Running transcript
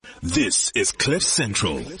This is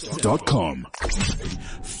CliffCentral.com.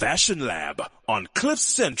 Fashion Lab on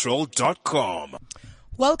CliffCentral.com.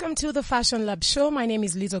 Welcome to the Fashion Lab show. My name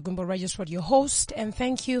is Liz Ogumbo-Registrar, your host, and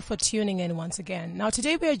thank you for tuning in once again. Now,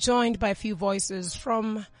 today we are joined by a few voices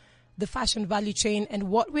from the fashion value chain, and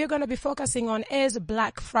what we're going to be focusing on is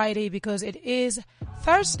Black Friday, because it is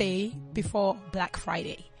Thursday before Black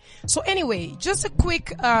Friday. So anyway, just a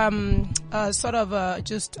quick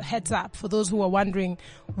just heads up for those who are wondering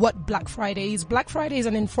what Black Friday is. Black Friday is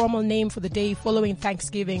an informal name for the day following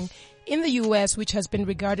Thanksgiving in the U.S., which has been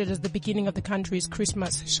regarded as the beginning of the country's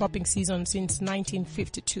Christmas shopping season since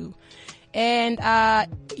 1952. And,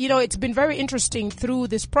 it's been very interesting through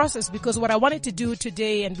this process, because what I wanted to do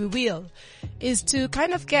today, and we will, is to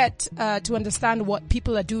kind of get to understand what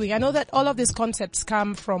people are doing. I know that all of these concepts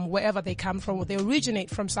come from wherever they come from, or they originate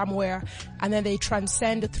from somewhere, and then they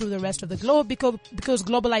transcend through the rest of the globe, because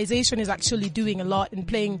globalization is actually doing a lot and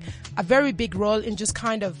playing a very big role in just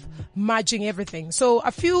kind of merging everything. So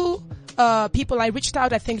a few people, I reached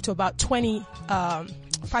out, I think, to about 20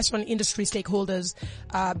 fashion industry stakeholders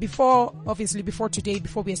before today,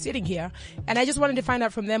 before we are sitting here, and I just wanted to find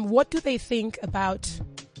out from them, what do they think about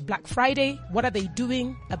Black Friday? What are they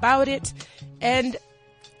doing about it? And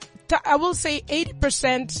I will say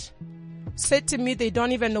 80% said to me they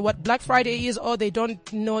don't even know what Black Friday is, or they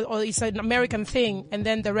don't know, or it's an American thing, and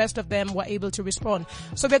then the rest of them were able to respond.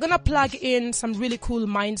 So we're going to plug in some really cool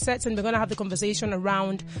mindsets, and we're going to have the conversation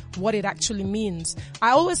around what it actually means.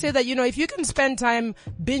 I always say that, if you can spend time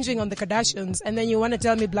binging on the Kardashians and then you want to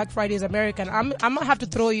tell me Black Friday is American, I'm going to have to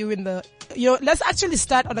throw you in the, let's actually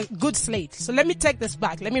start on a good slate. So let me take this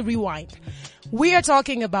back. Let me rewind. We are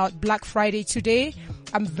talking about Black Friday today.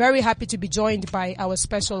 I'm very happy to be joined by our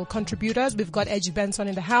special contributors. We've got Edgy Benson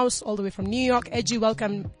in the house, all the way from New York. Edgy,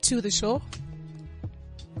 welcome to the show.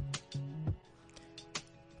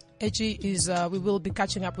 Edgy is, we will be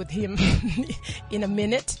catching up with him in a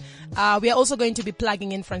minute. We are also going to be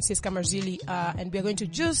plugging in Francisca Marzilli, and we are going to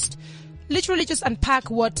literally just unpack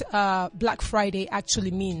what Black Friday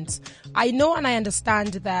actually means. I know and I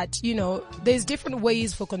understand that, there's different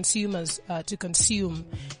ways for consumers to consume,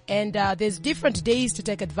 and there's different days to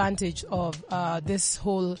take advantage of this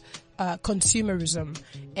whole consumerism.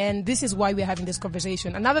 And this is why we're having this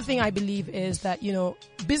conversation. Another thing I believe is that,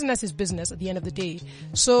 business is business at the end of the day.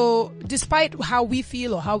 So despite how we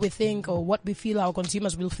feel or how we think or what we feel our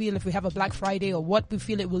consumers will feel if we have a Black Friday, or what we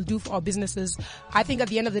feel it will do for our businesses, I think at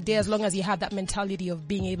the end of the day, as long as you have that mentality of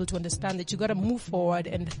being able to understand that you got to move forward,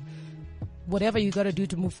 and whatever you got to do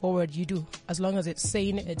to move forward, you do. As long as it's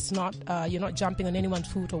sane, it's not, you're not jumping on anyone's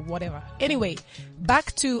foot or whatever. Anyway,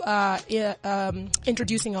 back to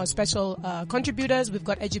introducing our special contributors. We've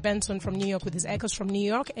got Edgy Benson from New York with his Echoes from New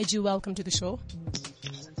York. Edgy, welcome to the show.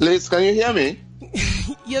 Liz, can you hear me?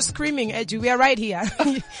 You're screaming, Edgy. We are right here.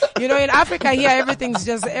 In Africa here, everything's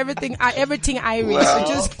just everything Irish. Well,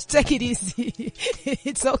 so just take it easy.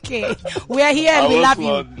 It's okay. We are here and we love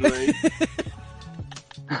you.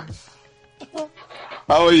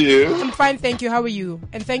 How are you? I'm fine, thank you. How are you?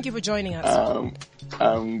 And thank you for joining us.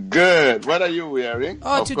 I'm good. What are you wearing?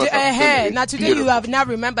 Oh, today, today you have now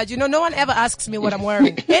remembered. No one ever asks me what I'm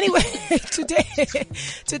wearing. Anyway, today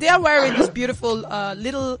I'm wearing this beautiful,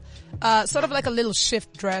 little, sort of like a little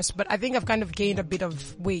shift dress, but I think I've kind of gained a bit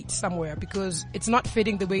of weight somewhere because it's not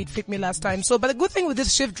fitting the way it fit me last time. So, but the good thing with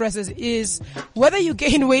these shift dresses is whether you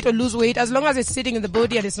gain weight or lose weight, as long as it's sitting in the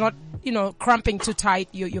body and it's not, cramping too tight,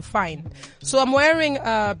 you're fine. So I'm wearing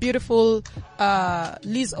a beautiful,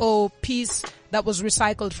 Liz O piece that was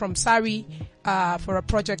recycled from sari, for a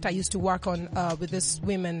project I used to work on, with these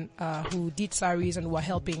women, who did saris and were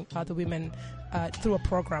helping other women, through a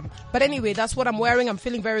program. But anyway, that's what I'm wearing. I'm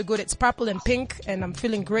feeling very good. It's purple and pink and I'm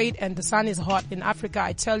feeling great, and the sun is hot in Africa.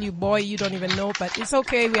 I tell you, boy, you don't even know, but it's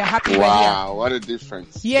okay. We are happy. Wow, what a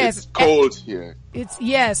difference. Yes. It's cold here.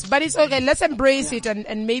 Yes, but it's okay. Let's embrace it,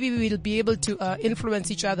 and maybe we'll be able to,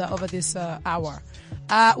 influence each other over this, hour.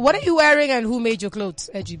 What are you wearing and who made your clothes,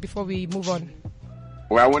 Edgy, before we move on?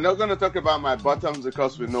 Well, we're not going to talk about my bottoms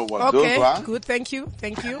because we know what those are. Okay, good. Thank you.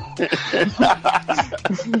 Thank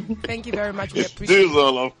you very much. We appreciate it.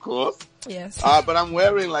 Diesel, of course. Yes. But I'm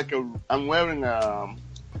wearing a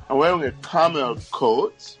camel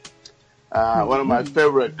coat. One of my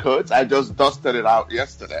favorite coats. I just dusted it out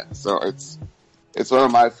yesterday. So it's one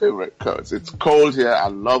of my favorite coats. It's cold here. I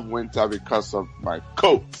love winter because of my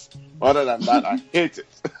coats. Other than that, I hate it.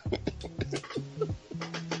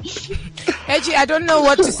 Edgy, I don't know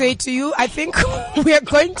what to say to you. I think we are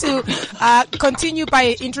going to continue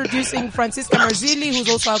by introducing Francisca Marzilli, who's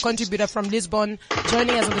also a contributor from Lisbon,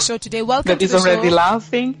 joining us on the show today. Welcome to the show. That is already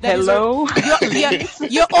laughing. Hello.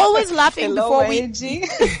 You're always laughing. Hello, before we... Edgy.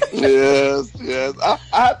 Yes. I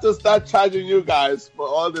have to start charging you guys for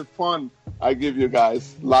all the fun I give you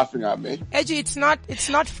guys laughing at me. Edgy, it's not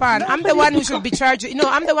fun. I'm the one who should be charging. No,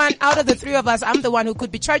 I'm the one out of the three of us. I'm the one who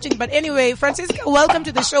could be charging. But anyway, Francisca, welcome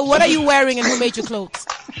to the show. What are you wearing and who made your clothes?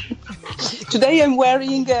 Today I'm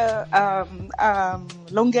wearing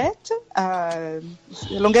longuette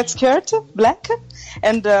skirt, black,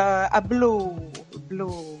 and a blue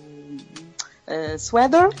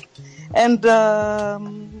sweater, and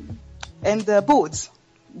boots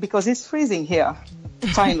because it's freezing here.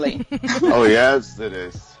 Finally. Oh yes, it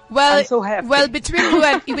is. Well, I'm so happy. Well,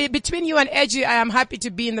 between you and Edgy, I am happy to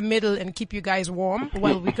be in the middle and keep you guys warm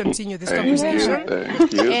while we continue this conversation.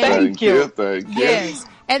 Thank you. Yes.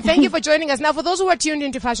 And thank you for joining us. Now, for those who are tuned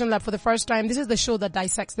into Fashion Lab for the first time, this is the show that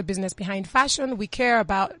dissects the business behind fashion. We care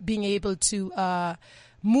about being able to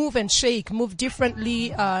move and shake, move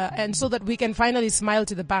differently, and so that we can finally smile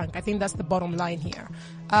to the bank. I think that's the bottom line here.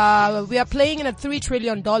 We are playing in a $3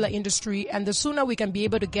 trillion industry, and the sooner we can be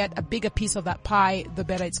able to get a bigger piece of that pie, the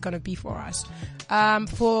better it's going to be for us.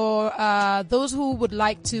 For those who would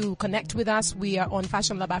like to connect with us, we are on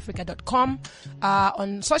fashionlabafrica.com.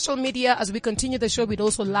 On social media, as we continue the show, we'd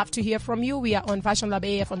also love to hear from you. We are on Fashion Lab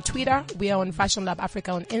AF on Twitter. We are on Fashion Lab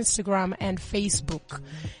Africa on Instagram and Facebook.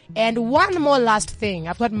 And one more last thing.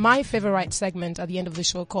 I've got my favorite segment at the end of the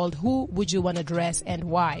show called Who Would You Want to Dress and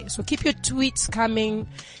Why? So keep your tweets coming,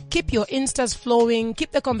 keep your Instas flowing,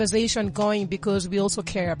 keep the conversation going because we also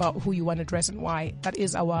care about who you want to dress and why. That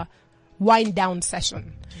is our wind down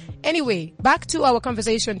session. Anyway, back to our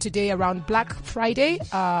conversation today around Black Friday.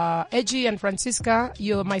 Edgy and Francisca,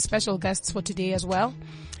 you're my special guests for today as well.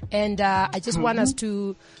 And I just want us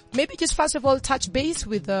to maybe just first of all touch base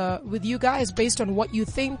with you guys based on what you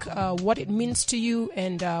think, what it means to you,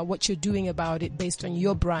 and what you're doing about it based on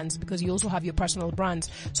your brands, because you also have your personal brands.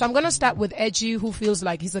 So I'm gonna start with Edgy, who feels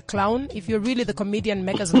like he's a clown. If you're really the comedian,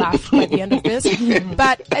 make us laugh at the end of this.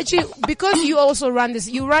 But Edgy, because you also run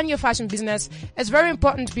your fashion business, it's very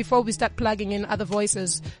important before we start plugging in other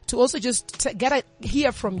voices to also just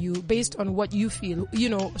hear from you based on what you feel.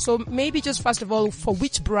 So maybe just first of all, for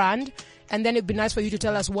which brand, and then it'd be nice for you to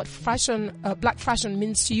tell us what fashion, black fashion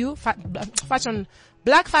means to you.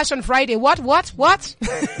 Black Fashion Friday. What? Black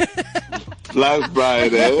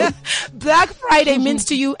Friday. Black Friday means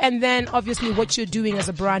to you, and then obviously what you're doing as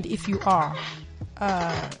a brand, if you are.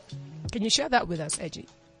 Can you share that with us, Edgy?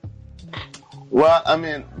 Well, I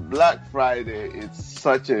mean, Black Friday, it's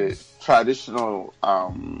such a traditional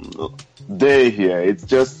day here. It's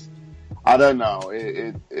just, I don't know,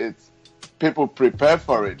 it's people prepare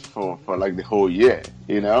for it for like the whole year,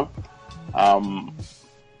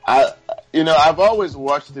 I've always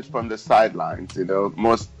watched it from the sidelines,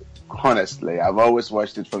 most honestly. I've always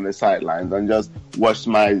watched it from the sidelines and just watched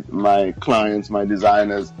my clients, my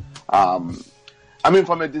designers. From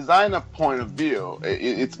a designer point of view,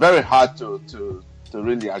 it's very hard to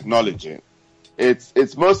really acknowledge it.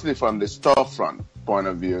 It's mostly from the storefront point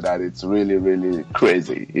of view that it's really, really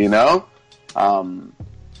crazy,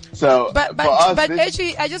 So, but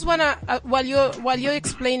Edgy, I just wanna while you're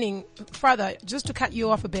explaining further, just to cut you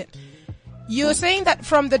off a bit, you're saying that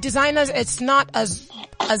from the designers, it's not as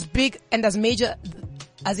big and as major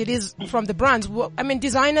as it is from the brands. Well,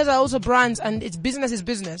 designers are also brands, and it's business is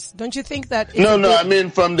business. Don't you think that? No.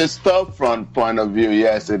 From the storefront point of view,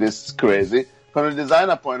 yes, it is crazy. From the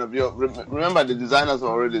designer point of view, remember the designers have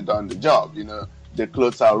already done the job. The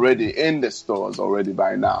clothes are already in the stores already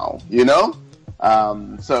by now.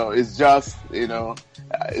 So it's just,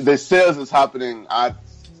 the sales is happening at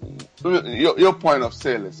your point of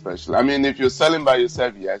sale, especially. If you're selling by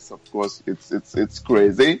yourself, yes, of course, it's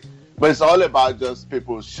crazy, but it's all about just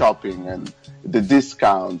people shopping and the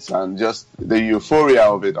discounts and just the euphoria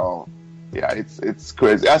of it all. Yeah, it's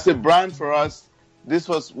crazy. As a brand for us, this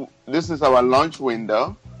is our launch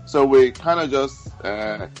window. So we kind of just,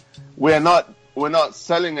 we're not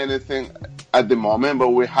selling anything at the moment, but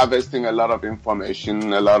we're harvesting a lot of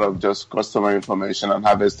information, a lot of just customer information and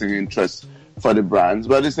harvesting interest for the brands.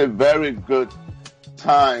 But it's a very good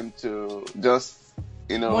time to just,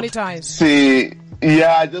 monetize.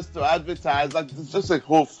 Just to advertise. Like, it's just a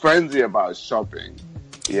whole frenzy about shopping.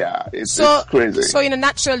 Yeah, it's crazy. So in a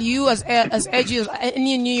nutshell, you as Edgy,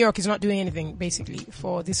 in New York is not doing anything basically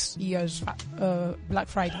for this year's Black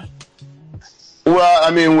Friday.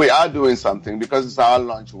 Well, we are doing something because it's our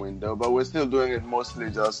launch window, but we're still doing it mostly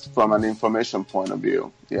just from an information point of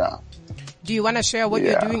view. Yeah. Do you want to share what Yeah.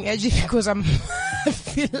 you're doing, Edgy? Because I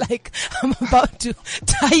feel like I'm about to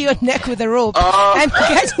tie your neck with a rope and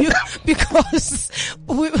get you, because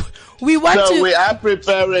we want So to. we are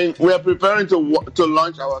preparing to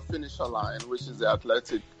launch our finisher line, which is the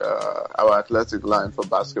our athletic line for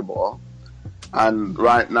basketball. And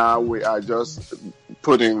right now we are just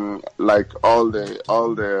putting like all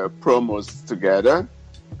the promos together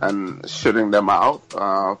and shooting them out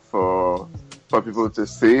for people to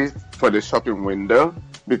see for the shopping window,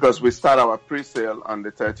 because we start our pre-sale on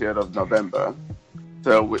the 30th of November.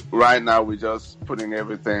 So right now we're just putting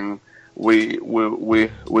everything. We're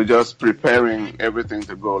just preparing everything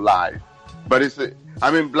to go live. But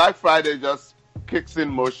Black Friday just kicks in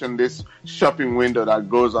motion this shopping window that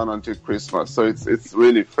goes on until Christmas. So it's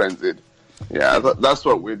really frenzied. Yeah, that's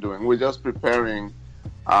what we're doing. We're just preparing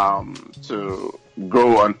to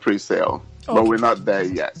go on pre-sale. Okay. But we're not there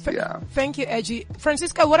yet. Thank you, Edgy.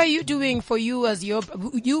 Francisca, what are you doing for you and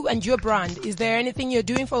your brand? Is there anything you're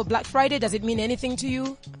doing for Black Friday? Does it mean anything to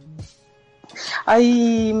you?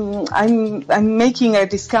 I'm making a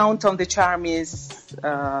discount on the Charmies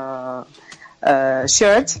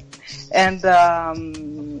shirt, and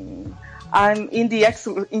I'm in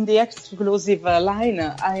the exclusive line.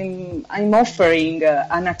 I'm offering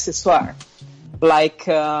an accessoire like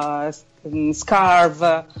scarf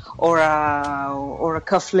or a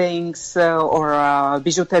cufflinks or a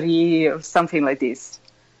bijouterie or something like this.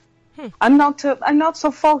 I'm not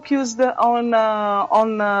so focused on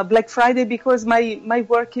Black Friday, because my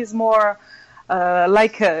work is more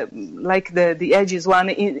like the Edgy's one.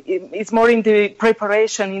 It's more in the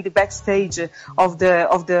preparation, in the backstage of the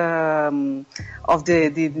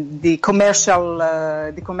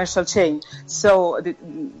commercial chain. So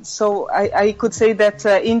I could say that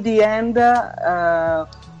in the end,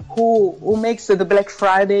 who makes the Black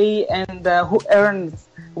Friday and who earns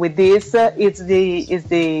with this is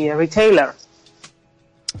the retailer,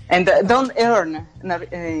 and don't earn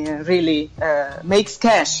really makes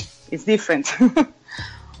cash. It's different.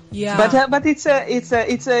 Yeah. But it's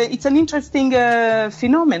an interesting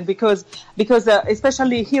phenomenon because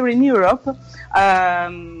especially here in Europe,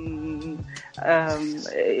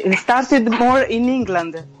 it started more in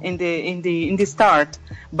England in the start,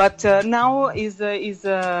 but now is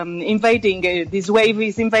invading. This wave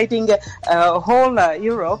is invading whole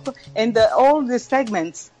Europe and all the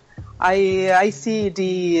segments. I see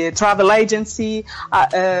the travel agency.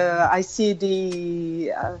 I see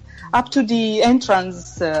the up to the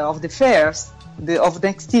entrance of the fairs of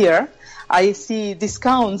next year. I see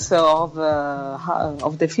discounts of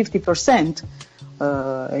the 50%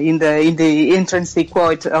 in the entrance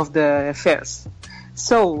quote of the fairs.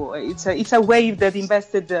 So it's a wave that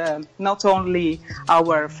invested not only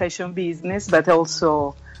our fashion business but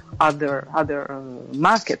also other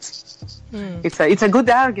markets. It's a good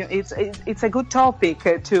argument. It's a good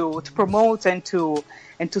topic to promote and to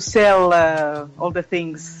sell all the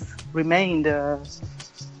things remained.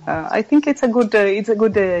 I think it's a good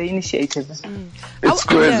initiative. It's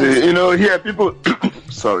crazy, Here people.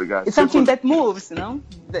 Sorry, guys. It's something that moves,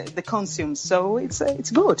 the consume. So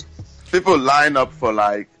it's good. People line up for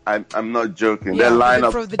I'm not joking. Yeah, they line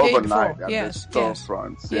up the day overnight before. at Yes, the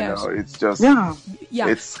storefronts. yes. It's just Yeah.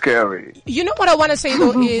 it's scary. You know what I want to say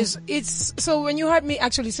though is so when you heard me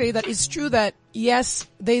actually say that, it's true that yes,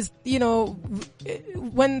 there's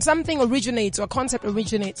when something originates or concept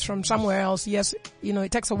originates from somewhere else, yes,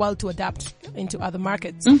 it takes a while to adapt into other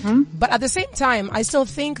markets. Mm-hmm. But at the same time, I still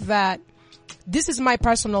think that this is my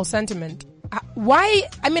personal sentiment.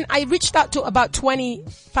 I reached out to about 20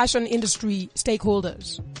 fashion industry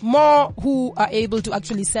stakeholders, more who are able to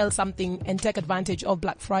actually sell something and take advantage of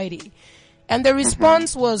Black Friday. And the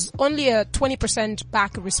response was only a 20%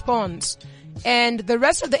 back response. And the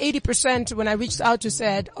rest of the 80% when I reached out to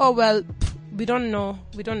said, oh, well, we don't know.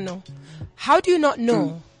 How do you not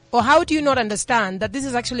know? Or how do you not understand that this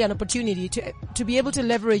is actually an opportunity to be able to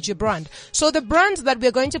leverage your brand? So the brands that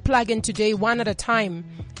we're going to plug in today, one at a time,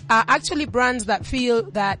 are actually brands that feel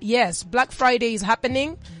that, yes, Black Friday is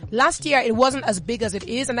happening. Last year, it wasn't as big as it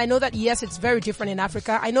is. And I know that, yes, it's very different in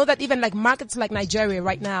Africa. I know that even like markets like Nigeria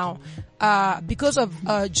right now, because of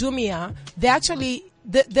Jumia, they actually,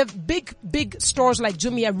 the big stores like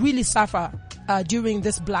Jumia really suffer during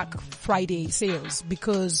this Black Friday sales,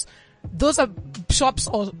 because those are shops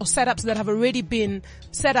or setups that have already been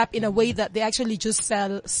set up in a way that they actually just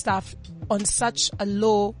sell stuff on such a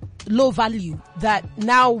low low value that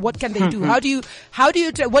now what can they do? How do you,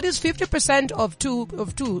 what is 50% of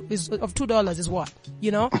 $2 is what,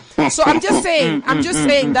 you know? So I'm just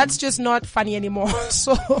saying that's just not funny anymore.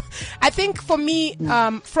 So I think for me,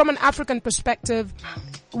 from an African perspective,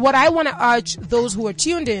 what I want to urge those who are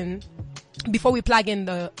tuned in, before we plug in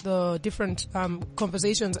the different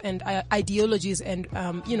conversations and ideologies and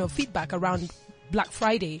feedback around Black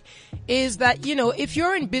Friday, is that, if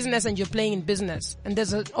you're in business and you're playing in business and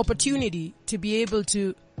there's an opportunity to be able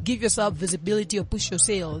to give yourself visibility or push your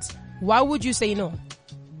sales, why would you say no?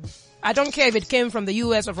 I don't care if it came from the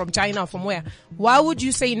US or from China or from where. Why would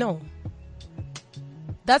you say no?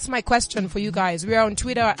 That's my question for you guys. We are on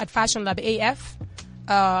Twitter at Fashion Lab AF.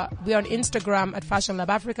 We're on Instagram at Fashion Lab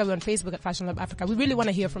Africa. We're on Facebook at Fashion Lab Africa. We really want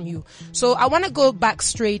to hear from you. So I want to go back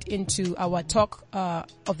straight into our talk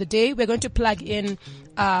of the day. We're going to plug in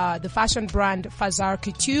the fashion brand Fazar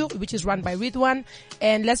Couture, which is run by Ridwan.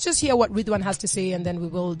 And let's just hear what Ridwan has to say, and then we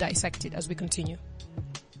will dissect it as we continue.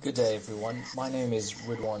 Good day, everyone. My name is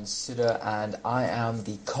Ridwan Suda, and I am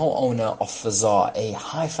the co-owner of Fazar, a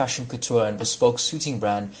high fashion couture and bespoke suiting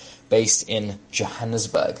brand based in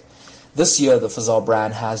Johannesburg. This year, the Fazar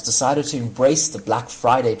brand has decided to embrace the Black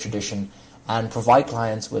Friday tradition and provide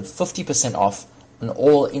clients with 50% off on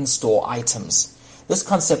all in-store items. This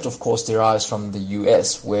concept, of course, derives from the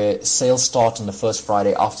US, where sales start on the first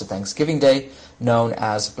Friday after Thanksgiving Day, known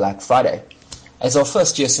as Black Friday. It's our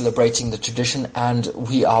first year celebrating the tradition, and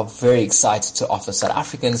we are very excited to offer South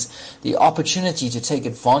Africans the opportunity to take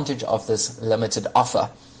advantage of this limited offer.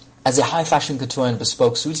 As a high fashion couture and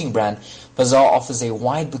bespoke suiting brand, Fazar offers a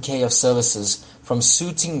wide bouquet of services, from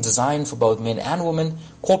suiting designed for both men and women,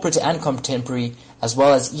 corporate and contemporary, as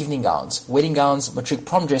well as evening gowns, wedding gowns, matric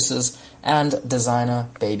prom dresses, and designer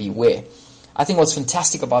baby wear. I think what's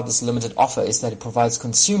fantastic about this limited offer is that it provides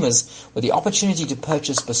consumers with the opportunity to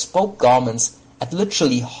purchase bespoke garments at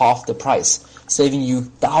literally half the price, saving you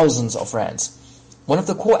thousands of rands. One of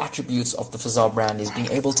the core attributes of the Fazar brand is being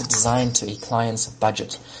able to design to a client's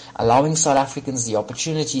budget, allowing South Africans the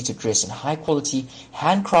opportunity to dress in high-quality,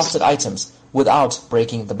 handcrafted items without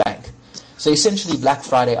breaking the bank. So essentially, Black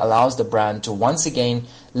Friday allows the brand to once again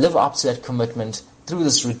live up to that commitment through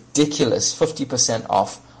this ridiculous 50%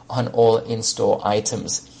 off on all in-store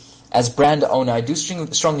items. As brand owner, I do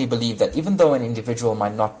strongly believe that even though an individual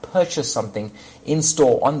might not purchase something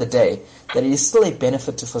in-store on the day, that it is still a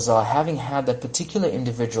benefit to Fazar having had that particular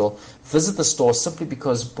individual visit the store simply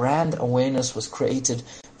because brand awareness was created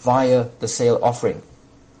via the sale offering.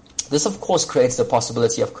 This, of course, creates the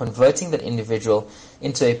possibility of converting that individual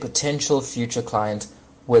into a potential future client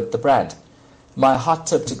with the brand. My hot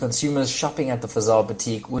tip to consumers shopping at the Fazar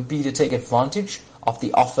boutique would be to take advantage of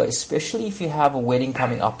the offer, especially if you have a wedding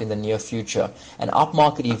coming up in the near future, an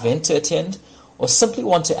upmarket event to attend, or simply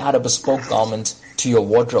want to add a bespoke garment to your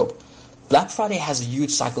wardrobe. Black Friday has a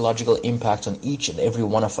huge psychological impact on each and every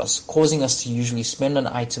one of us, causing us to usually spend on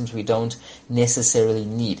items we don't necessarily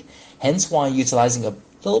need. Hence why utilizing a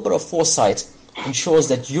little bit of foresight ensures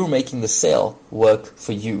that you're making the sale work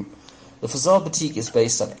for you. The Fazar Boutique is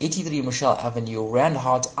based on 83 Michelle Avenue,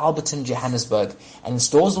 Randhart, Alberton, Johannesburg, and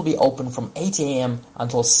stores will be open from 8 a.m.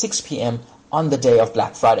 until 6 p.m. on the day of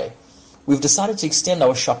Black Friday. We've decided to extend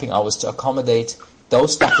our shopping hours to accommodate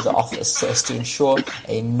those stuck at the office so as to ensure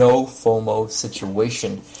a no FOMO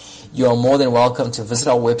situation. You are more than welcome to visit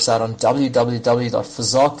our website on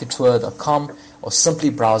www.fazarcouture.com or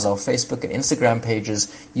simply browse our Facebook and Instagram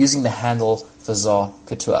pages using the handle Fazar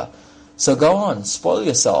Couture. So go on, spoil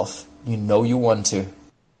yourself. You know you want to.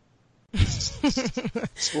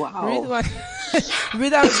 Wow.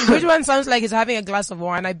 Ridwan sounds like he's having a glass of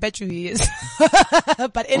wine. I bet you he is.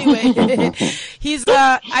 But anyway, he's,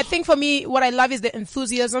 I think for me, what I love is the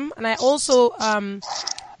enthusiasm. And I also, I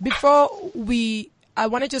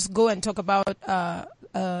want to just go and talk about,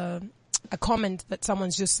 a comment that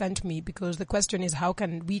someone's just sent me, because the question is, how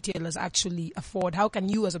can retailers actually afford, how can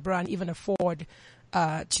you as a brand even afford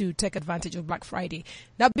to take advantage of Black Friday?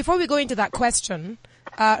 Now, before we go into that question,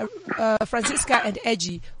 Francisca and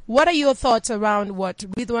Edgy, what are your thoughts around what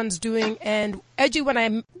Ridwan's doing? And Edgy,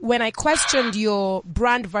 when I questioned your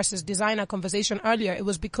brand versus designer conversation earlier, it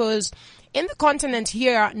was because in the continent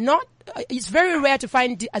here, it's very rare to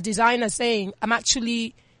find a designer saying,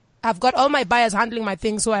 I've got all my buyers handling my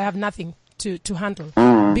things, so I have nothing to handle.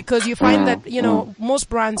 Because you find that, most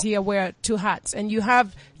brands here wear two hats, and you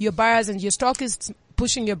have your buyers and your stockists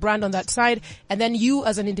pushing your brand on that side. And then you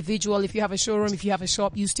as an individual, if you have a showroom, if you have a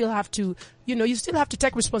shop, you still have to,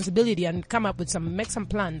 take responsibility and come up with make some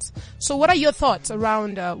plans. So what are your thoughts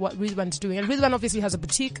around what Ridwan's doing? And Ridwan obviously has a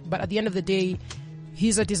boutique, but at the end of the day,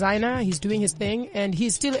 He's a designer, he's doing his thing, and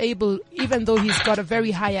he's still able, even though he's got a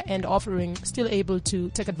very higher end offering, still able to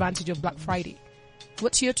take advantage of Black Friday.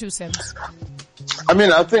 What's your 2 cents? I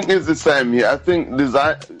mean, I think it's the same here. I think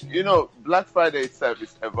Black Friday itself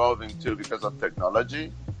is evolving too because of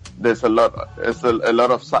technology. There's a lot of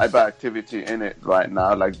cyber activity in it right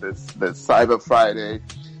now, like there's Cyber Friday.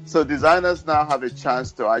 So designers now have a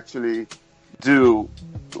chance to actually do,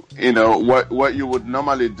 what you would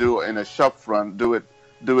normally do in a shop front, do it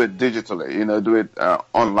digitally, do it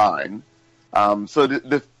online. So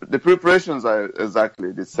the preparations are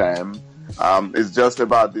exactly the same. It's just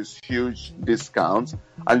about this huge discount.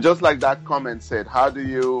 And just like that comment said, how do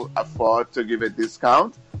you afford to give a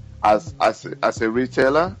discount as a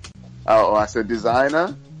retailer or as a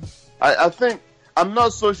designer? I think, I'm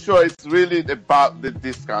not so sure it's really about the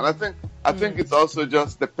discount. I think it's also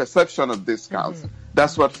just the perception of discounts. Mm-hmm.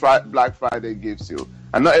 That's what Black Friday gives you.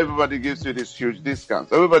 And not everybody gives you these huge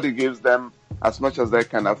discounts. Everybody gives them as much as they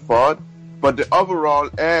can afford. But the overall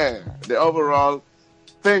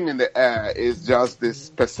thing in the air is just this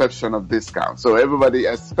perception of discount. So everybody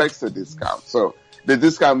expects a discount. So the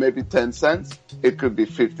discount may be 10 cents. It could be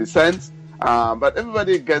 50 cents. But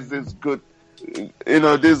everybody gets this good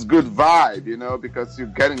vibe, because you're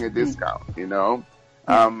getting a discount,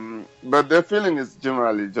 but the feeling is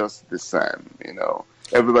generally just the same,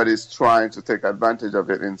 Everybody's trying to take advantage of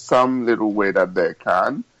it in some little way that they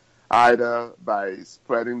can, either by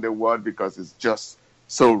spreading the word because it's just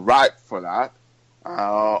so ripe for that,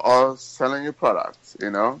 or selling your products,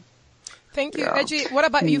 Thank you, Edgy. What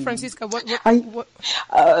about you, Francisca?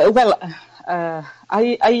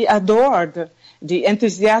 I adored the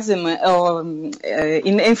enthusiasm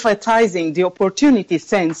in emphasizing the opportunity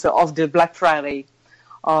sense of the Black Friday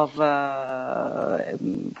because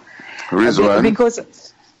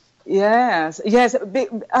yes,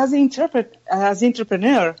 as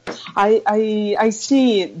entrepreneur, I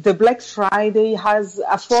see the Black Friday as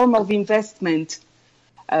a form of investment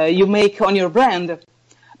you make on your brand,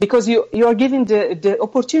 because you are given the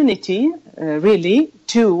opportunity really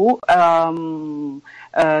to turn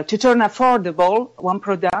affordable one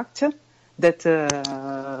product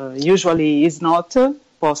that usually is not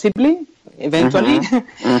possibly eventually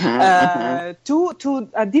to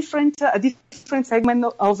a different segment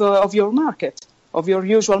of your market, of your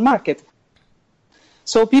usual market.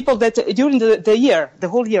 So people that during the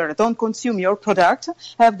whole year don't consume your product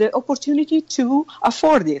have the opportunity to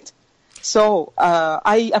afford it. So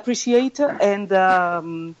I appreciate and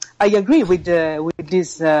I agree with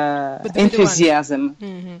this enthusiasm.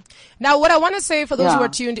 Mm-hmm. Now, what I want to say for those who are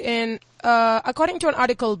tuned in, according to an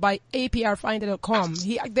article by APRfinder.com,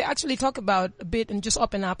 they actually talk about a bit and just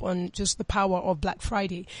open up on just the power of Black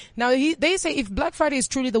Friday. Now, they say if Black Friday is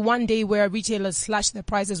truly the one day where retailers slash their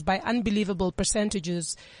prices by unbelievable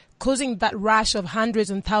percentages, causing that rush of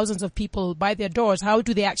hundreds and thousands of people by their doors, how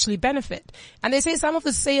do they actually benefit? And they say some of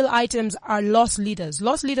the sale items are loss leaders.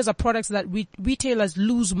 Loss leaders are products that retailers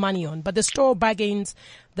lose money on, but the store bargains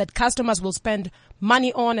that customers will spend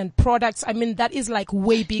money on and products, I mean, that is like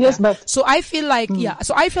way bigger. Yes, but so I feel like,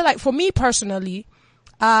 for me personally,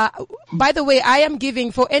 by the way, I am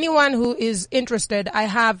giving, for anyone who is interested, I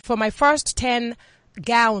have for my first 10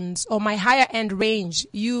 gowns or my higher end range,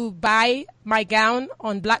 you buy my gown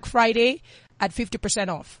on Black Friday at 50%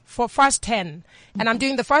 off for first 10. And I'm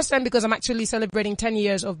doing the first 10 because I'm actually celebrating 10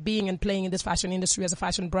 years of being and playing in this fashion industry as a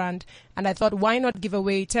fashion brand. And I thought, why not give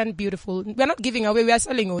away 10 beautiful, we're not giving away, we are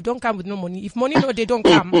selling, don't come with no money. If money no, they don't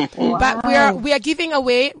come. Wow. But we are giving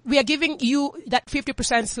away, we are giving you that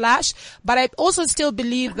 50% slash, but I also still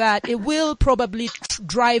believe that it will probably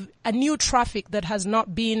drive a new traffic that has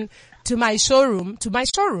not been to my showroom.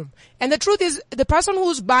 And the truth is, the person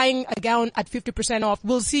who's buying a gown at 50% off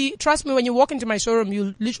will see, trust me, when you walk into my showroom,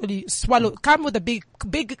 you'll literally swallow, come with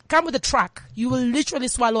a truck. You will literally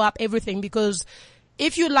swallow up everything, because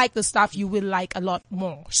if you like the stuff, you will like a lot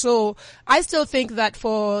more. So I still think that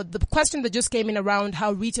for the question that just came in around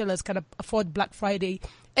how retailers can afford Black Friday,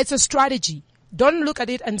 it's a strategy. Don't look at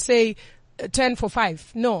it and say 10 for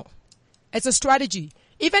 5. No, it's a strategy.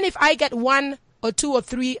 Even if I get 1 or 2 or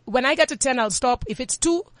 3, when I get to 10, I'll stop. If it's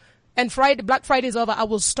 2 and Black Friday is over, I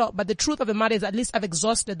will stop. But the truth of the matter is, at least I've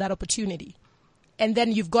exhausted that opportunity. And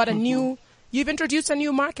then you've got you've introduced a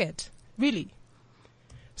new market, really.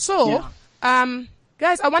 So,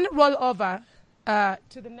 guys, I want to roll over, to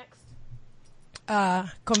the next,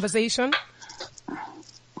 conversation.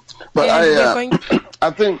 But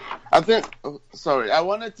I think, sorry, I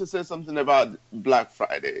wanted to say something about Black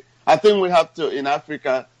Friday. I think we have to, in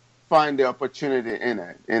Africa, find the opportunity in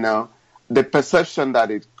it, the perception that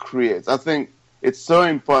it creates. I think it's so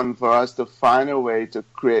important for us to find a way to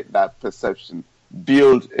create that perception,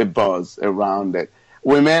 build a buzz around it.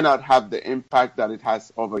 We may not have the impact that it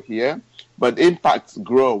has over here, but impacts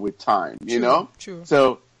grow with time, you know? True.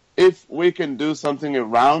 So if we can do something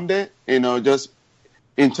around it, you know, just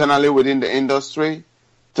internally within the industry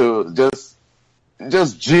to just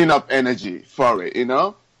gin up energy for it, you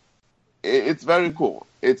know? It's very cool.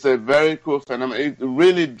 It's a very cool phenomenon. It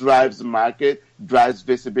really drives the market, drives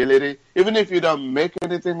visibility, even if you don't make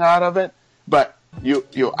anything out of it, but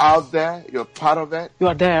you're out there, you're part of it. You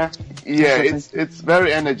are there. Yeah, it's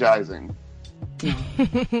very energizing.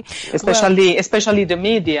 Especially the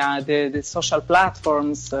media, the social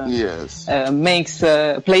platforms. Yes,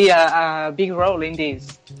 play a big role in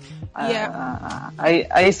this.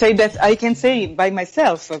 I say that I can say by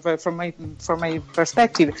myself, from my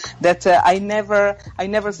perspective, that I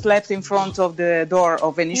never slept in front of the door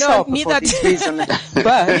of any shop for this reason.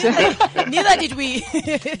 But neither did we.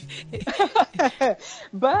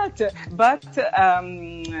 but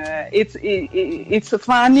it's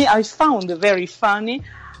funny. I found very funny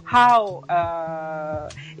how I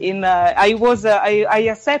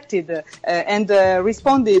accepted and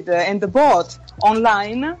responded and bought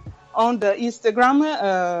online on the Instagram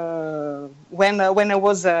when I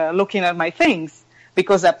was looking at my things,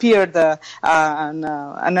 because appeared an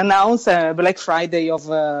announce Black Friday of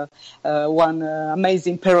one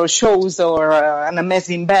amazing pair of shoes or an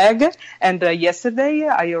amazing bag, and yesterday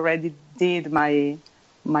I already did my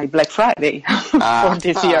Black Friday for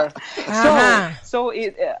this year. So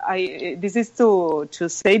this is to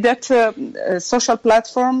say that social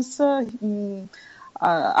platforms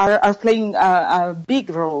are playing a big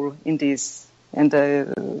role in this, and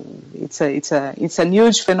it's a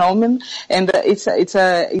huge phenomenon, and it's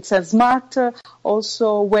a smart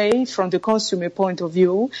also way from the consumer point of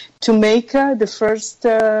view to make the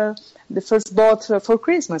first bought for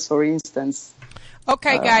Christmas, for instance.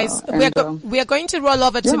 Okay, guys, we are going to roll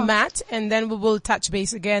over to Matt, and then we will touch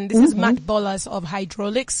base again. This is Matt Bolas of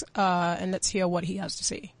Hydraulics, and let's hear what he has to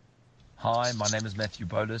say. Hi, my name is Matthew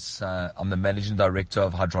Bolas. I'm the Managing Director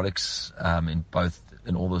of Hydraulics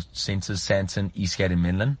in all the centres, Sandton, Eastgate and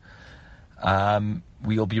Menlyn.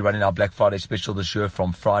 We'll be running our Black Friday special this year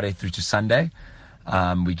from Friday through to Sunday.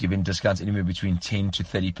 We're giving discounts anywhere between 10 to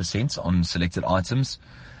 30% on selected items.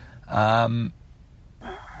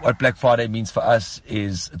 What Black Friday means for us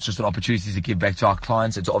is it's just an opportunity to give back to our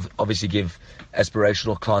clients. It's obviously give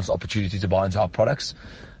aspirational clients the opportunity to buy into our products.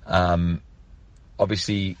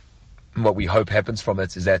 Obviously, what we hope happens from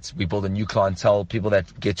it is that we build a new clientele, people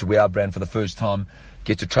that get to wear our brand for the first time,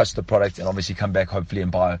 get to trust the product, and obviously come back hopefully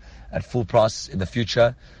and buy at full price in the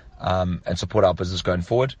future, and support our business going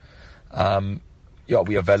forward.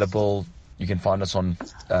 We're available. You can find us on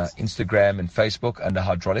Instagram and Facebook under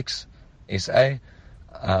Hydraulics SA.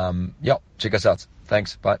 Check us out.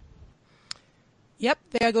 Thanks. Bye. Yep,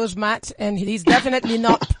 there goes Matt, and he's definitely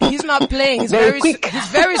he's not playing. He's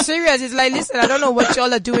very serious. He's like, listen, I don't know what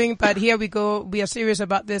y'all are doing, but here we go. We are serious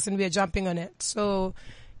about this and we are jumping on it. So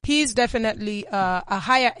he's definitely,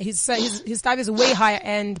 his type is way higher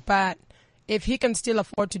end, but if he can still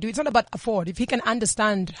afford to do it, it's not about afford. If he can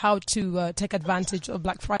understand how to, take advantage of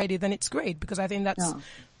Black Friday, then it's great, because I think that's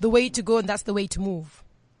the way to go and that's the way to move.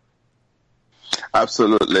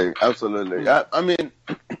 Absolutely. I mean,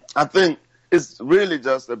 I think it's really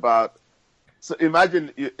just about, so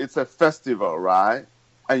imagine it's a festival, right?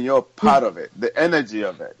 And you're part of it, the energy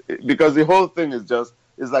of it. Because the whole thing is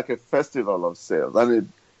like a festival of sales.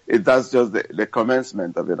 And it does just the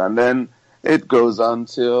commencement of it. And then it goes on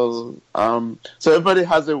till, so everybody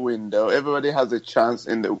has a window, everybody has a chance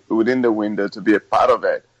within the window to be a part of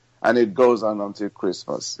it. And it goes on until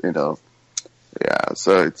Christmas, you know. Yeah,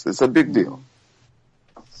 so it's a big deal.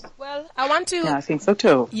 Well, I want to... Yeah, I think so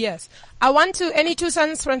too. Yes. I want to... Any 2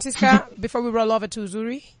 cents, Francisca, before we roll over to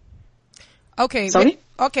Uzuri? Okay. Sorry?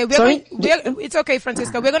 It's okay,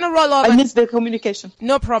 Francisca. We're going to roll over... I missed the communication.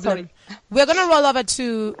 No problem. Sorry. We're going to roll over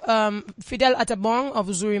to Fidel Atabong of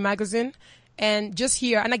Uzuri Magazine. And just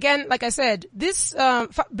here, and again, like I said, this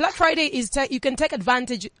Black Friday is you can take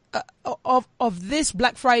advantage of this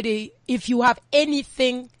Black Friday if you have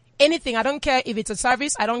anything. I don't care if it's a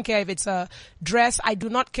service. I don't care if it's a dress. I do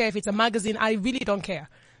not care if it's a magazine. I really don't care.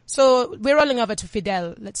 So we're rolling over to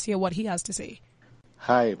Fidel. Let's hear what he has to say.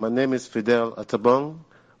 Hi, my name is Fidel Atabong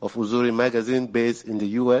of Uzuri Magazine based in the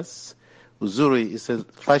U.S. Uzuri is a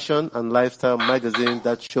fashion and lifestyle magazine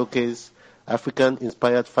that showcases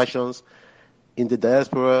African-inspired fashions in the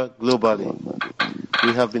diaspora globally.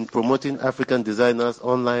 We have been promoting African designers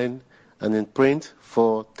online and in print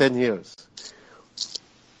for 10 years.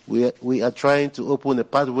 We are trying to open a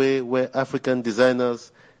pathway where African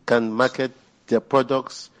designers can market their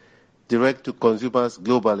products direct to consumers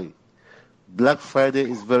globally. Black Friday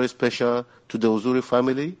is very special to the Uzuri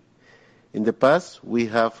family. In the past, we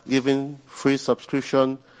have given free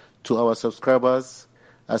subscription to our subscribers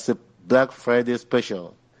as a Black Friday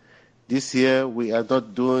special. This year, we are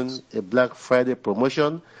not doing a Black Friday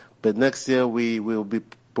promotion, but next year we will be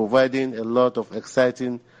providing a lot of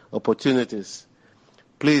exciting opportunities.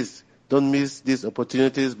 Please don't miss these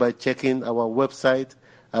opportunities by checking our website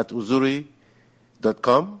at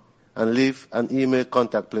uzuri.com and leave an email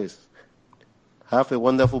contact, please. Have a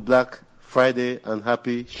wonderful Black Friday and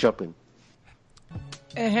happy shopping.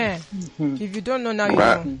 If you don't know now, you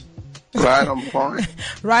know. Right on point.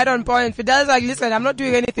 Right on point. Fidel's like, listen, I'm not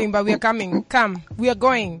doing anything, but we are coming. Come. We are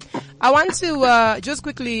going. I want to just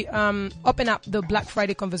quickly open up the Black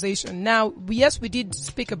Friday conversation. Now, yes, we did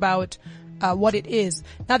speak about what it is.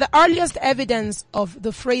 Now, the earliest evidence of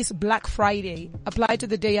the phrase Black Friday applied to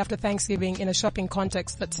the day after Thanksgiving in a shopping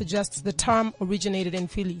context that suggests the term originated in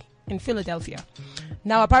Philadelphia.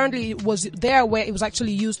 Now, apparently it was there where it was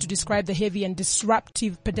actually used to describe the heavy and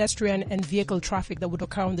disruptive pedestrian and vehicle traffic that would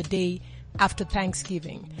occur on the day after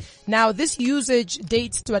Thanksgiving. Now, this usage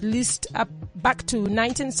dates to at least back to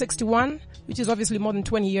 1961, which is obviously more than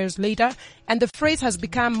 20 years later, and the phrase has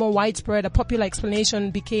become more widespread. A popular explanation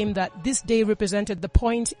became that this day represented the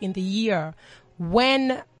point in the year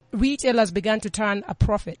when retailers began to turn a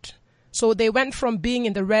profit. So they went from being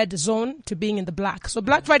in the red zone to being in the black. So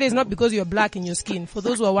Black Friday is not because you're black in your skin, for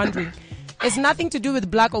those who are wondering. It's nothing to do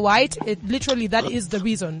with black or white. It literally, that is the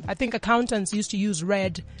reason. I think accountants used to use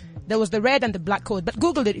red. There was the red and the black code, but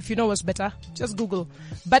Google it if you know what's better. Just Google.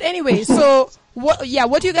 But anyway, so what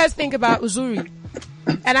do you guys think about Uzuri?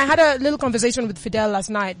 And I had a little conversation with Fidel last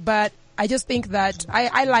night, but I just think that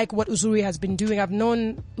I like what Uzuri has been doing. I've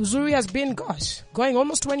known Uzuri has been, going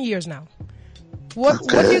almost 20 years now. What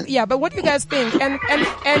do you guys think? And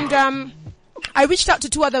I reached out to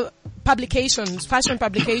two other publications, fashion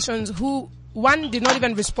publications, who one did not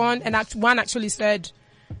even respond, and one actually said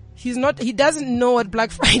he doesn't know what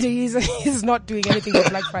Black Friday is, and he's not doing anything with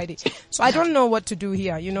Black Friday. So I don't know what to do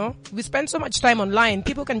here, you know? We spend so much time online,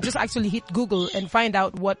 people can just actually hit Google and find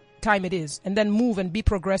out what time it is, and then move and be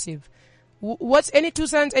progressive. What's any 2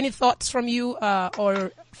 cents, any thoughts from you,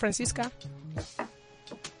 or Francisca?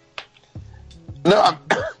 No, I'm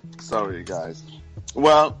sorry, guys.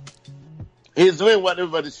 Well, he's doing what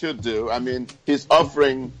everybody should do. I mean,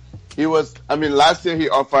 last year he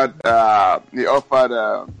offered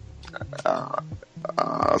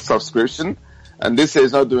subscription, and this year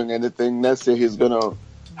he's not doing anything. Next year he's gonna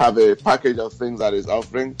have a package of things that he's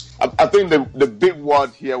offering. I think the big word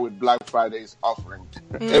here with Black Friday is offering.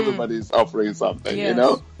 Everybody's offering something, yes, you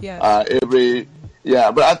know? Yes.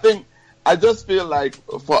 But I just feel like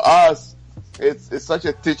for us, it's such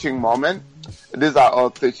a teaching moment. These are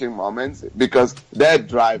all teaching moments because they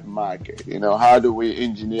drive market. You know, how do we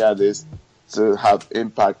engineer this to have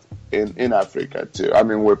impact in Africa too? I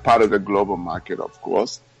mean, we're part of the global market, of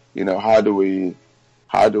course. You know, how do we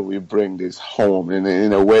bring this home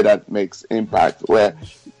in a way that makes impact?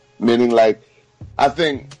 Meaning like, I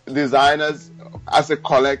think designers as a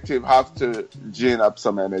collective have to gin up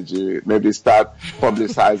some energy, maybe start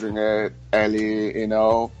publicizing it early, you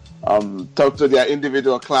know. Talk to their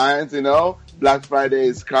individual clients, you know. Black Friday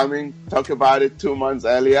is coming. Talk about it 2 months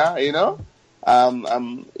earlier, you know.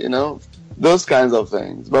 You know, those kinds of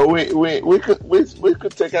things. But we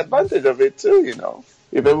could take advantage of it too, you know.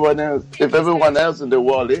 If everyone else in the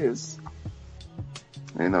world is,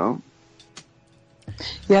 you know.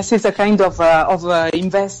 Yes, it's a kind of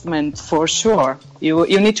investment for sure. You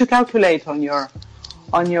need to calculate on your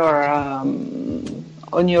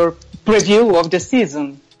preview of the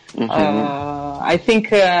season. I think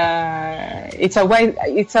it's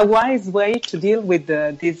a wise way to deal with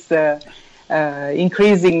this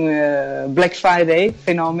increasing Black Friday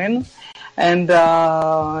phenomenon, and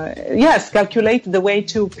calculate the way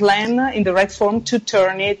to plan in the right form to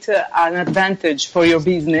turn it an advantage for your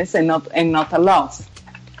business and not a loss.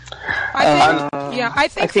 I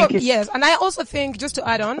think yes, and I also think, just to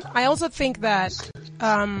add on, I also think that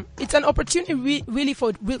it's an opportunity really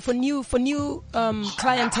for new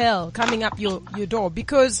clientele coming up your door,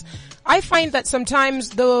 because I find that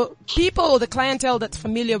sometimes the people or the clientele that's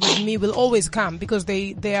familiar with me will always come because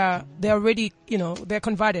they're already, you know, they're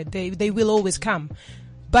converted. They will always come.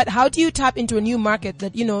 But how do you tap into a new market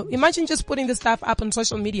that, imagine just putting the stuff up on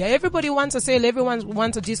social media. Everybody wants a sale. Everyone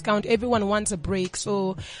wants a discount. Everyone wants a break.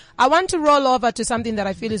 So I want to roll over to something that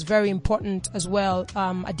I feel is very important as well.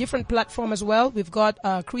 A different platform as well. We've got,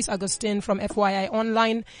 Chris Augustine from FYI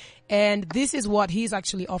Online, and this is what he's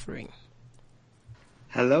actually offering.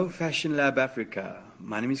 Hello, Fashion Lab Africa.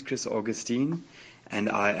 My name is Chris Augustine, and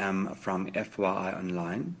I am from FYI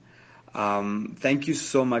Online. Thank you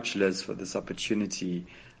so much, Liz, for this opportunity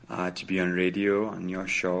to be on radio, on your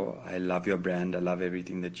show. I love your brand. I love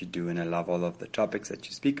everything that you do, and I love all of the topics that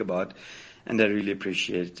you speak about. And I really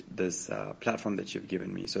appreciate this platform that you've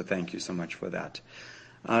given me. So thank you so much for that.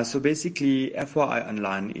 So basically, FYI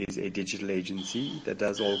Online is a digital agency that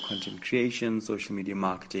does all content creation, social media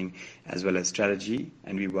marketing, as well as strategy.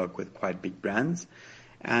 And we work with quite big brands.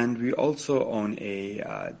 And we also own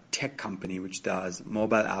a tech company which does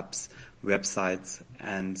mobile apps, websites,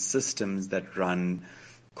 and systems that run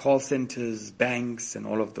call centers, banks, and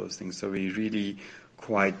all of those things. So we're really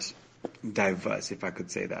quite diverse, if I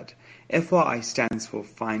could say that. FYI stands for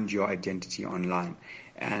Find Your Identity Online.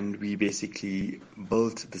 And we basically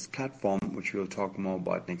built this platform, which we'll talk more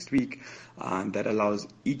about next week, that allows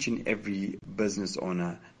each and every business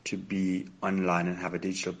owner to be online and have a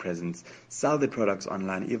digital presence, sell their products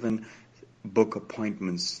online, even book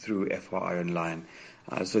appointments through FYI Online.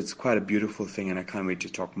 So it's quite a beautiful thing, and I can't wait to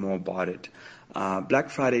talk more about it.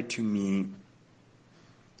 Black Friday to me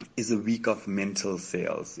is a week of mental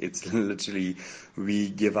sales. It's literally, we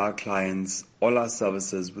give our clients all our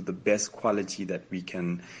services with the best quality that we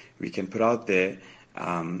can put out there,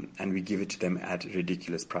 and we give it to them at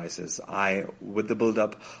ridiculous prices. With the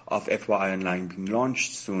build-up of FYI Online being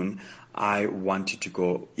launched soon, I wanted to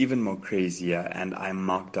go even more crazier, and I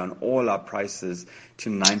marked down all our prices to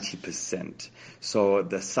 90%. So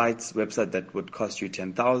the website that would cost you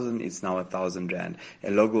 10,000 is now 1,000 rand.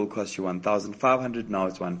 A logo will cost you 1,500, now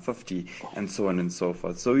it's 150, and so on and so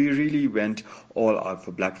forth. So we really went all out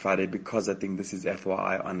for Black Friday, because I think this is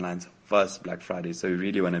FYI Online's first Black Friday. So we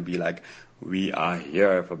really want to be like, we are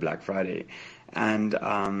here for Black Friday. And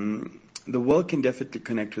the world can definitely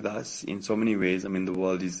connect with us in so many ways. I mean, the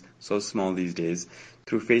world is so small these days.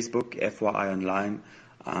 Through Facebook, FYI Online,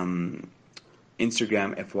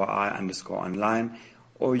 Instagram, FYI_online,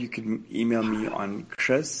 or you can email me on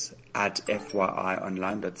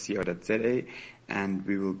chris@fyionline.co.za, and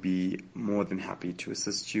we will be more than happy to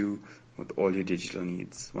assist you with all your digital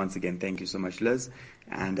needs. Once again, thank you so much, Liz,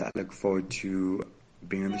 and I look forward to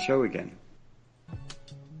being on the show again.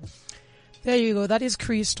 There you go. That is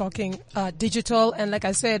Chris talking digital. And like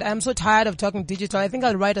I said, I'm so tired of talking digital. I think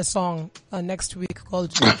I'll write a song next week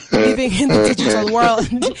called Living in the Digital World.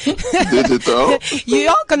 Digital? You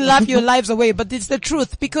all can laugh your lives away, but it's the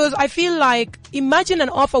truth. Because I feel like, imagine an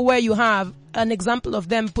offer where you have an example of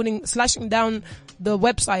them slashing down the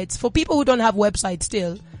websites for people who don't have websites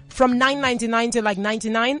still. From $9.99 to like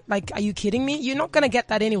 $99, like, are you kidding me? You're not gonna get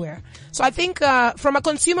that anywhere. So I think, from a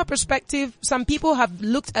consumer perspective, some people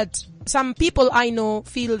I know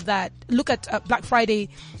look at Black Friday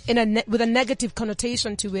with a negative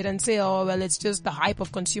connotation to it and say, oh, well, it's just the hype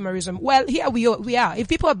of consumerism. Well, here we are. If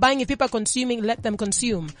people are buying, if people are consuming, let them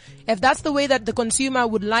consume. If that's the way that the consumer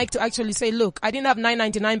would like to actually say, look, I didn't have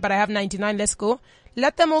 $9.99, but I have $99, let's go.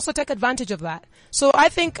 Let them also take advantage of that. So I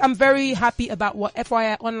think I'm very happy about what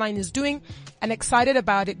FYI Online is doing and excited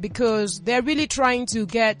about it, because they're really trying to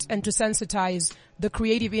get and to sensitize the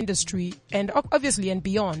creative industry and obviously and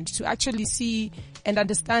beyond to actually see and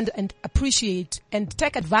understand and appreciate and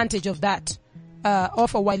take advantage of that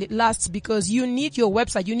offer while it lasts, because you need your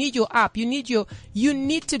website, you need your app, you need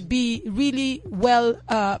to be really well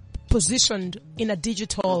positioned in a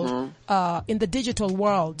digital in the digital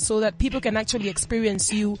world, so that people can actually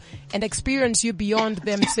experience you beyond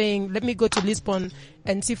them saying, let me go to Lisbon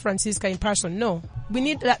and see Francisca in person. No, we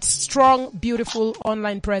need that strong, beautiful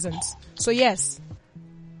online presence. So yes.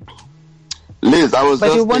 Liz, I was but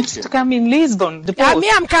just you want thinking. to come in Lisbon? Yeah, me,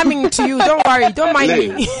 I'm coming to you. Don't worry. Don't mind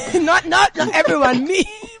me. not everyone. Me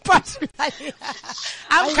personally.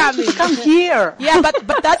 I'm coming. To come here. Yeah,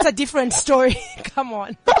 but that's a different story. Come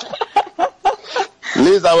on.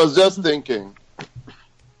 Liz, I was just thinking.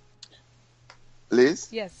 Liz?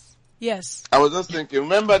 Yes. I was just thinking.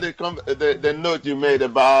 Remember the note you made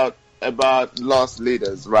about lost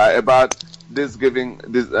leaders, right? About giving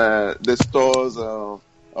the stores or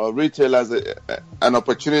retailers an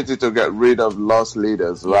opportunity to get rid of lost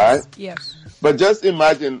leaders, right? Yes. But just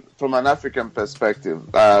imagine from an African perspective,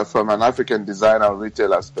 from an African designer or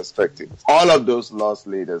retailer's perspective, all of those lost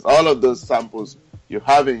leaders, all of those samples you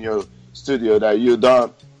have in your studio that you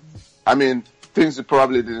don't, I mean, things you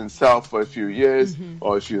probably didn't sell for a few years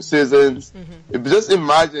or a few seasons. Just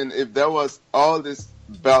imagine if there was all this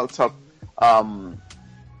built up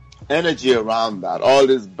energy around that, all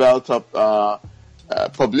this built up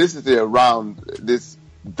publicity around this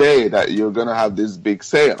day that you're going to have this big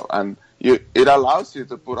sale, and it allows you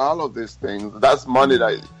to put all of these things. That's money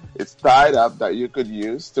that it's tied up that you could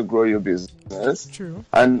use to grow your business. True.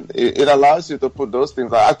 And it allows you to put those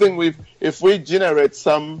things. I think if we generate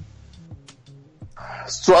some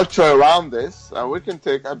structure around this, we can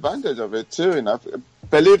take advantage of it too.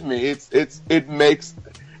 Believe me, it makes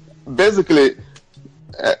basically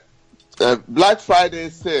Black Friday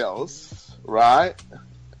sales, right,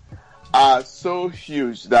 are so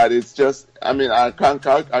huge that it's just, I mean, I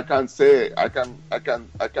can't say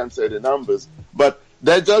the numbers, but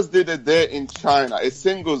they just did a day in China, a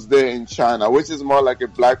singles day in China, which is more like a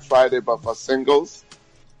Black Friday but for singles,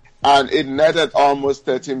 and it netted almost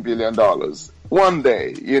 $13 billion one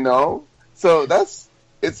day, so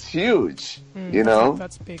it's huge,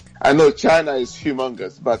 That's big. I know China is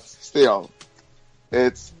humongous, but still,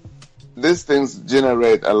 these things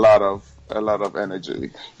generate a lot of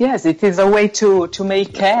energy. Yes, it is a way to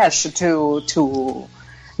make cash, to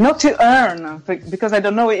not to earn, because I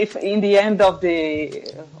don't know if in the end of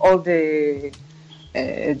the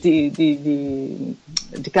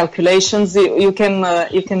calculations you can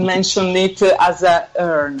mention it as a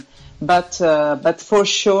earn, but for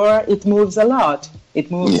sure it moves a lot. It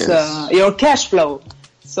moves your cash flow.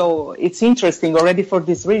 So it's interesting already for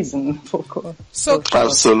this reason.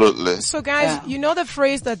 Absolutely. So guys, you know the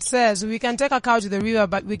phrase that says, we can take a cow to the river,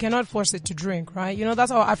 but we cannot force it to drink, right?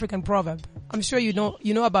 That's our African proverb. I'm sure you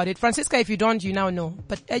know about it. Francisca, if you don't, you now know.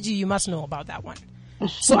 But Edgy, you must know about that one.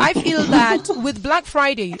 So I feel that with Black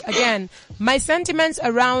Friday, again, my sentiments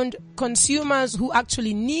around consumers who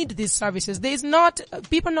actually need these services,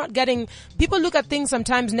 people look at things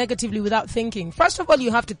sometimes negatively without thinking. First of all,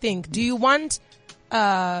 you have to think, do you want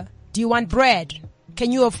bread?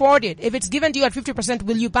 Can you afford it? If it's given to you at 50%,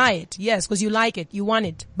 will you buy it? Yes, because you like it. You want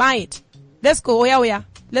it. Buy it. Let's go. Oh yeah.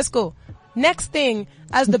 Let's go. Next thing,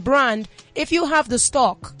 as the brand, if you have the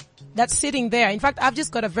stock that's sitting there. In fact, I've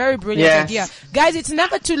just got a very brilliant idea. Guys, it's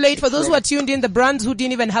never too late for those who are tuned in, the brands who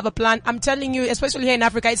didn't even have a plan. I'm telling you, especially here in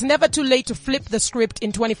Africa, it's never too late to flip the script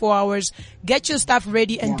in 24 hours. Get your stuff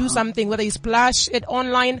ready and do something, whether you splash it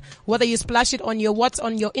online, whether you splash it on your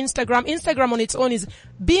Instagram. Instagram on its own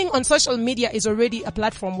being on social media is already a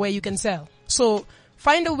platform where you can sell. So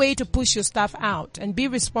find a way to push your stuff out and be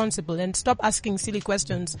responsible and stop asking silly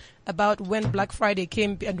questions about when Black Friday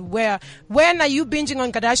came and where. When are you binging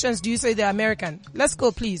on Kardashians? Do you say they're American? Let's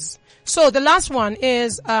go, please. So the last one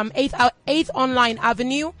is 8th Online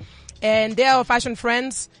Avenue, and they are our fashion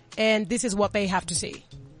friends, and this is what they have to say.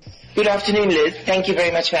 Good afternoon, Liz. Thank you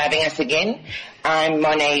very much for having us again. I'm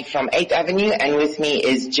Monet from 8th Avenue, and with me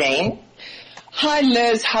is Jane. Hi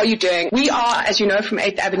Liz, how are you doing? We are, as you know, from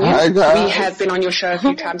 8th Avenue. Hi, guys. We have been on your show a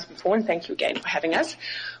few times before, and thank you again for having us.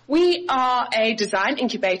 We are a design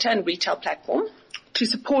incubator and retail platform to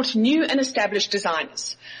support new and established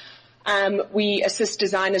designers. We assist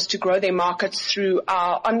designers to grow their markets through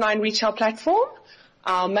our online retail platform,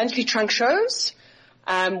 our monthly trunk shows.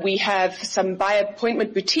 We have some by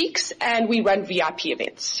appointment boutiques, and we run VIP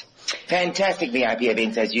events. Fantastic VIP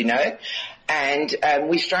events, as you know. And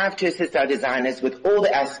we strive to assist our designers with all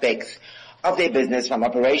the aspects of their business, from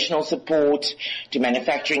operational support to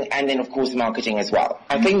manufacturing, and then, of course, marketing as well.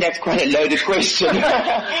 I think that's quite a loaded question.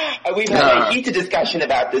 We've had a heated discussion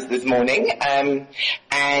about this morning. Our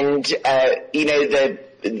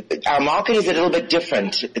market is a little bit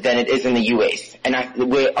different than it is in the US. And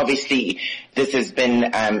this has been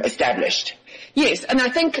established. Yes, and I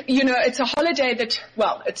think, it's a holiday that,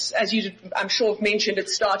 it's, as you, I'm sure, have mentioned, it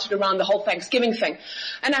started around the whole Thanksgiving thing.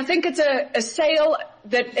 And I think it's a sale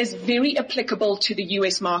that is very applicable to the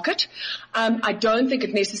US market. I don't think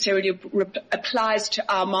it necessarily applies to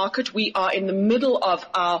our market. We are in the middle of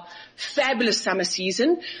our fabulous summer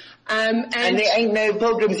season. And there ain't no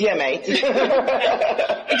pilgrims here, mate.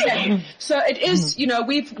 Exactly. So it is,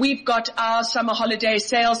 we've got our summer holiday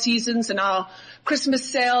sale seasons and our Christmas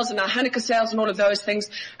sales and our Hanukkah sales and all of those things.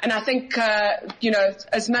 And I think,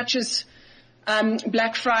 as much as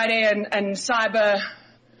Black Friday and Cyber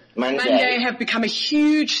Monday have become a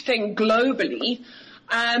huge thing globally,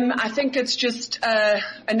 I think it's just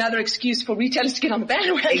another excuse for retailers to get on the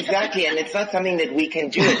bandwagon. Exactly, and it's not something that we can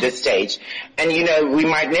do at this stage. And, we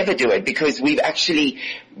might never do it because we've actually,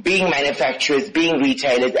 being manufacturers, being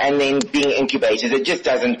retailers, and then being incubators, it just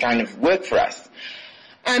doesn't kind of work for us.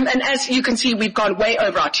 And as you can see, we've gone way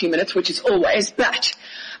over our 2 minutes, which is always, but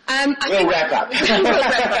We'll wrap up.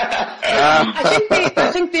 I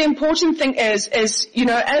think the important thing is, as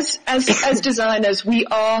designers, we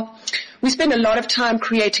spend a lot of time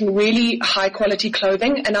creating really high quality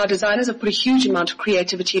clothing, and our designers have put a huge amount of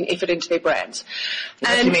creativity and effort into their brands.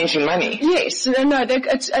 Not to mention money. Yes,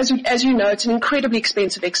 it's, as you know, it's an incredibly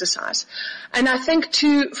expensive exercise. And I think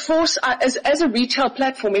to force, as a retail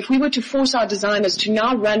platform, if we were to force our designers to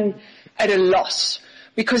now run at a loss,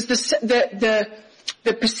 because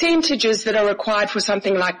the percentages that are required for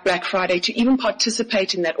something like Black Friday to even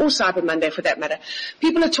participate in that, or Cyber Monday for that matter,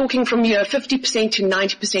 people are talking from 50% to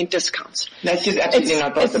 90% discounts. That's just absolutely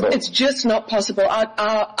not possible. It's just not possible.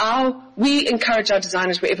 We encourage our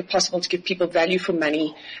designers wherever possible to give people value for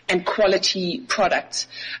money and quality products.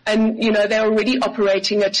 And, they're already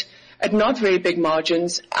operating at not very big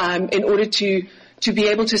margins, in order to be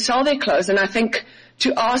able to sell their clothes. And I think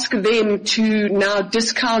to ask them to now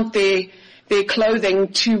discount their clothing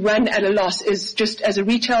to run at a loss is just, as a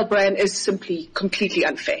retail brand, is simply completely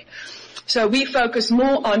unfair. So we focus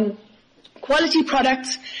more on quality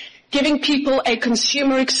products, giving people a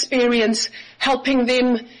consumer experience, helping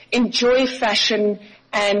them enjoy fashion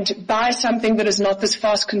and buy something that is not this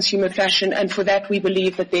fast consumer fashion. And for that, we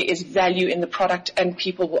believe that there is value in the product and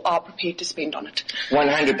people are prepared to spend on it.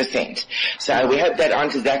 100%. So we hope that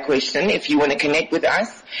answers that question. If you want to connect with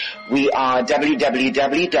us, we are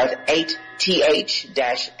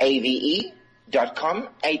www.8th-ave.com,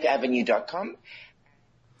 8thavenue.com.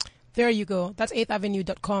 There you go. That's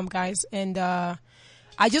 8thavenue.com, guys. And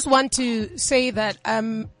I just want to say that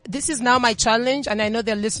this is now my challenge, and I know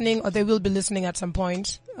they're listening, or they will be listening at some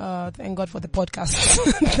point. Thank God for the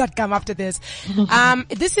podcasts that come after this.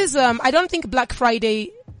 This is I don't think Black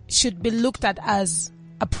Friday should be looked at as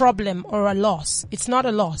a problem or a loss. It's not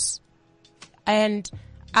a loss. And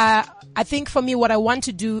I think for me, what I want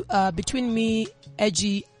to do between me,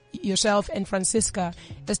 Edgy, yourself, and Francisca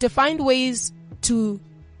is to find ways to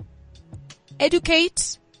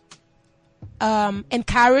educate,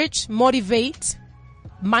 encourage, motivate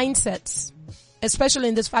mindsets, especially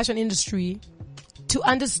in this fashion industry, to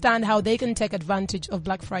understand how they can take advantage of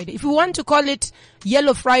Black Friday. If you want to call it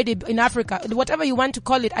Yellow Friday in Africa, whatever you want to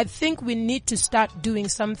call it, I think we need to start doing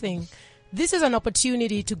something. This is an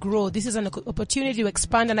opportunity to grow. This is an opportunity to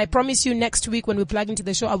expand. And I promise you next week when we plug into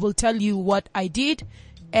the show, I will tell you what I did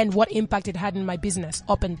and what impact it had in my business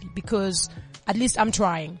openly, because at least I'm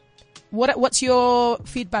trying. What's your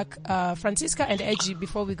feedback, Francisca and Edgy,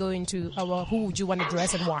 before we go into our who would you want to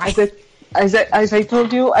dress and why? As I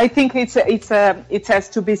told you, I think it has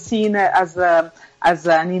to be seen as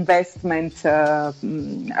an investment,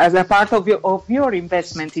 as a part of your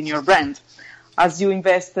investment in your brand. As you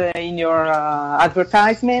invest in your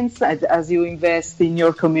advertisements, as you invest in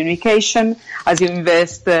your communication, as you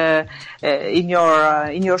invest in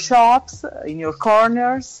your shops, in your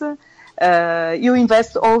corners. You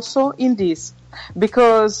invest also in this,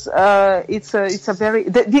 because it's a very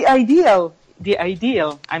the ideal.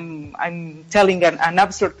 I'm telling an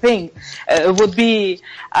absurd thing would be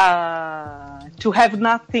to have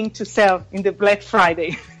nothing to sell in the Black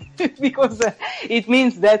Friday. Because it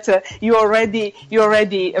means that you already burned all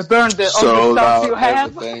the stuff you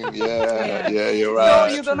have. Yeah, you're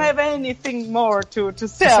right. So you don't have anything more to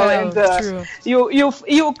sell, and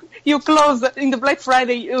you close in the Black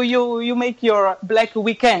Friday. You make your Black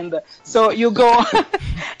Weekend, so you go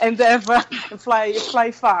and have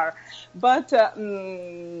fly far. But for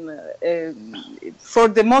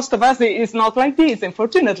the most of us, it's not like this,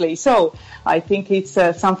 unfortunately. So I think it's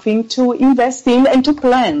something to invest in and to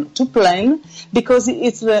plan, because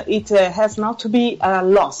it has not to be a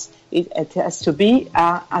loss. It has to be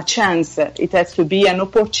a chance. It has to be an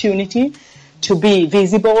opportunity to be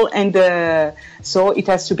visible, and so it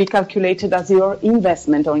has to be calculated as your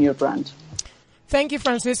investment on your brand. Thank you,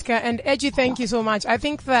 Francisca. And Edgy, thank you so much. I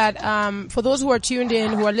think that for those who are tuned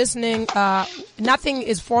in, who are listening, nothing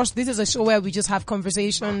is forced. This is a show where we just have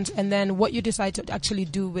conversations, and then what you decide to actually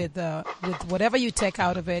do with whatever you take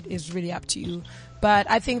out of it is really up to you.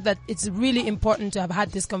 But I think that it's really important to have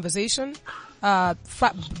had this conversation.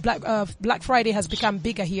 Black Friday has become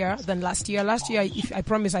bigger here than last year. Last year, I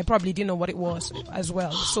promise, I probably didn't know what it was as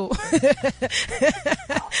well. So,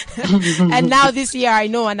 and now this year I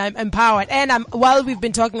know, and I'm empowered. And while we've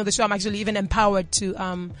been talking on the show, I'm actually even empowered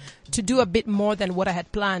to to do a bit more than what I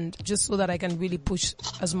had planned, just so that I can really push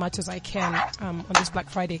as much as I can on this Black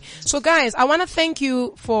Friday. So guys, I want to thank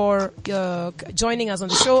you for joining us on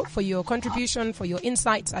the show, for your contribution, for your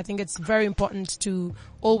insights. I think it's very important to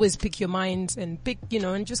always pick your minds and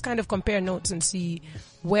and just kind of compare notes and see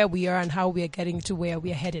where we are and how we are getting to where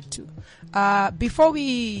we are headed to. Before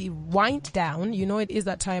we wind down, it is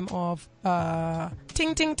that time of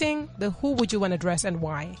ting ting ting, the who would you want to address and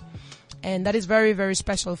why. And that is very, very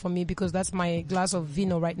special for me because that's my glass of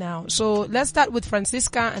vino right now. So let's start with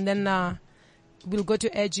Francisca, and then we'll go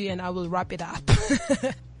to Edgy, and I will wrap it up.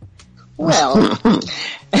 Well,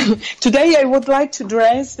 today I would like to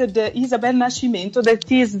address the Isabel Nascimento,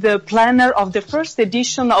 that is the planner of the first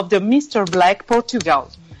edition of the Mr. Black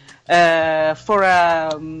Portugal. For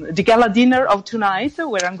the gala dinner of tonight,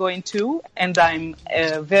 where I'm going to, and I'm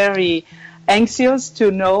very anxious to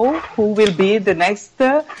know who will be the next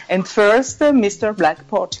and first Mr. Black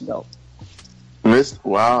Portugal.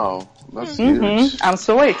 Wow, that's huge. I'm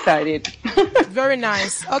so excited. Very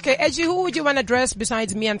nice. Okay, Edgy, who would you want to address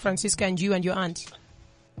besides me and Francisca and you and your aunt?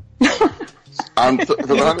 It's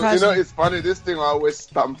funny, this thing always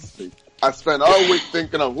stumps me. I spend all week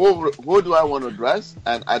thinking of who do I want to address,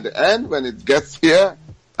 and at the end, when it gets here,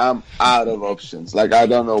 I'm out of options. Like, I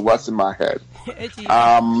don't know what's in my head.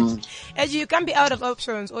 Edgy, you can't be out of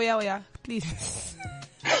options. Oh yeah, please.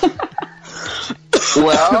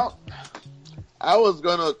 Well,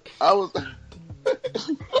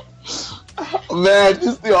 man,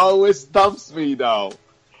 this thing always stumps me now.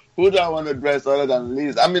 Who do I want to address other than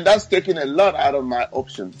Liz? I mean, that's taking a lot out of my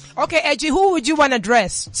options. Okay, Edgy, who would you want to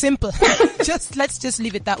address? Simple. Let's just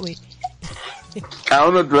leave it that way. I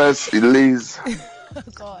want to address Liz. Oh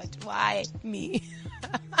God, why me?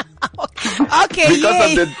 Okay,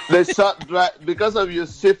 because of your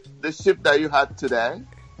the shift that you had today,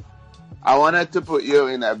 I wanted to put you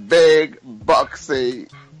in a big, boxy,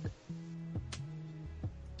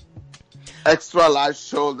 extra large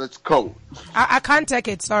shouldered coat. I can't take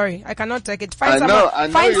it. Sorry, I cannot take it. I know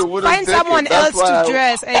you wouldn't find take someone it. else That's to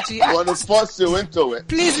dress, Edgy. I want to force you into it.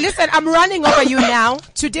 Please listen. I'm running over you now.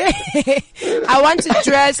 Today, I want to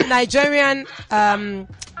dress Nigerian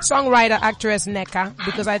songwriter actress Nneka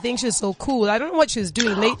because I think she's so cool. I don't know what she's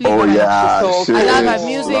doing lately. Oh yeah, I love her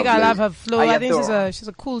music. Lovely. I love her flow. I think she's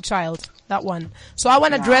a cool child. That one. So I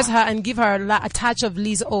want to dress her and give her a touch of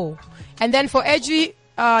Liz O. And then for Edgy,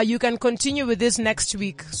 you can continue with this next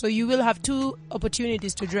week. So you will have 2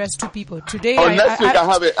 opportunities to dress 2 people. Today, next week I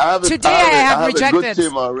have rejected. A good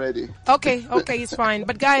team already. Okay, it's fine.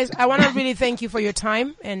 But guys, I want to really thank you for your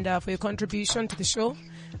time and for your contribution to the show.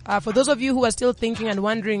 For those of you who are still thinking and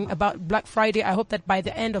wondering about Black Friday, I hope that by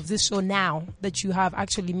the end of this show now that you have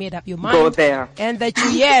actually made up your mind. Go there. And that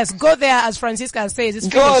you, go there, as Francisca says. It's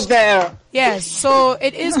go finished. There. Yes. So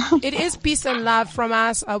it is peace and love from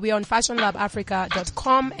us. We are on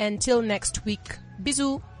fashionlabafrica.com. Until next week.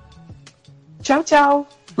 Bisous. Ciao, ciao.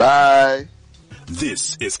 Bye.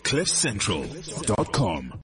 This is CliffCentral.com.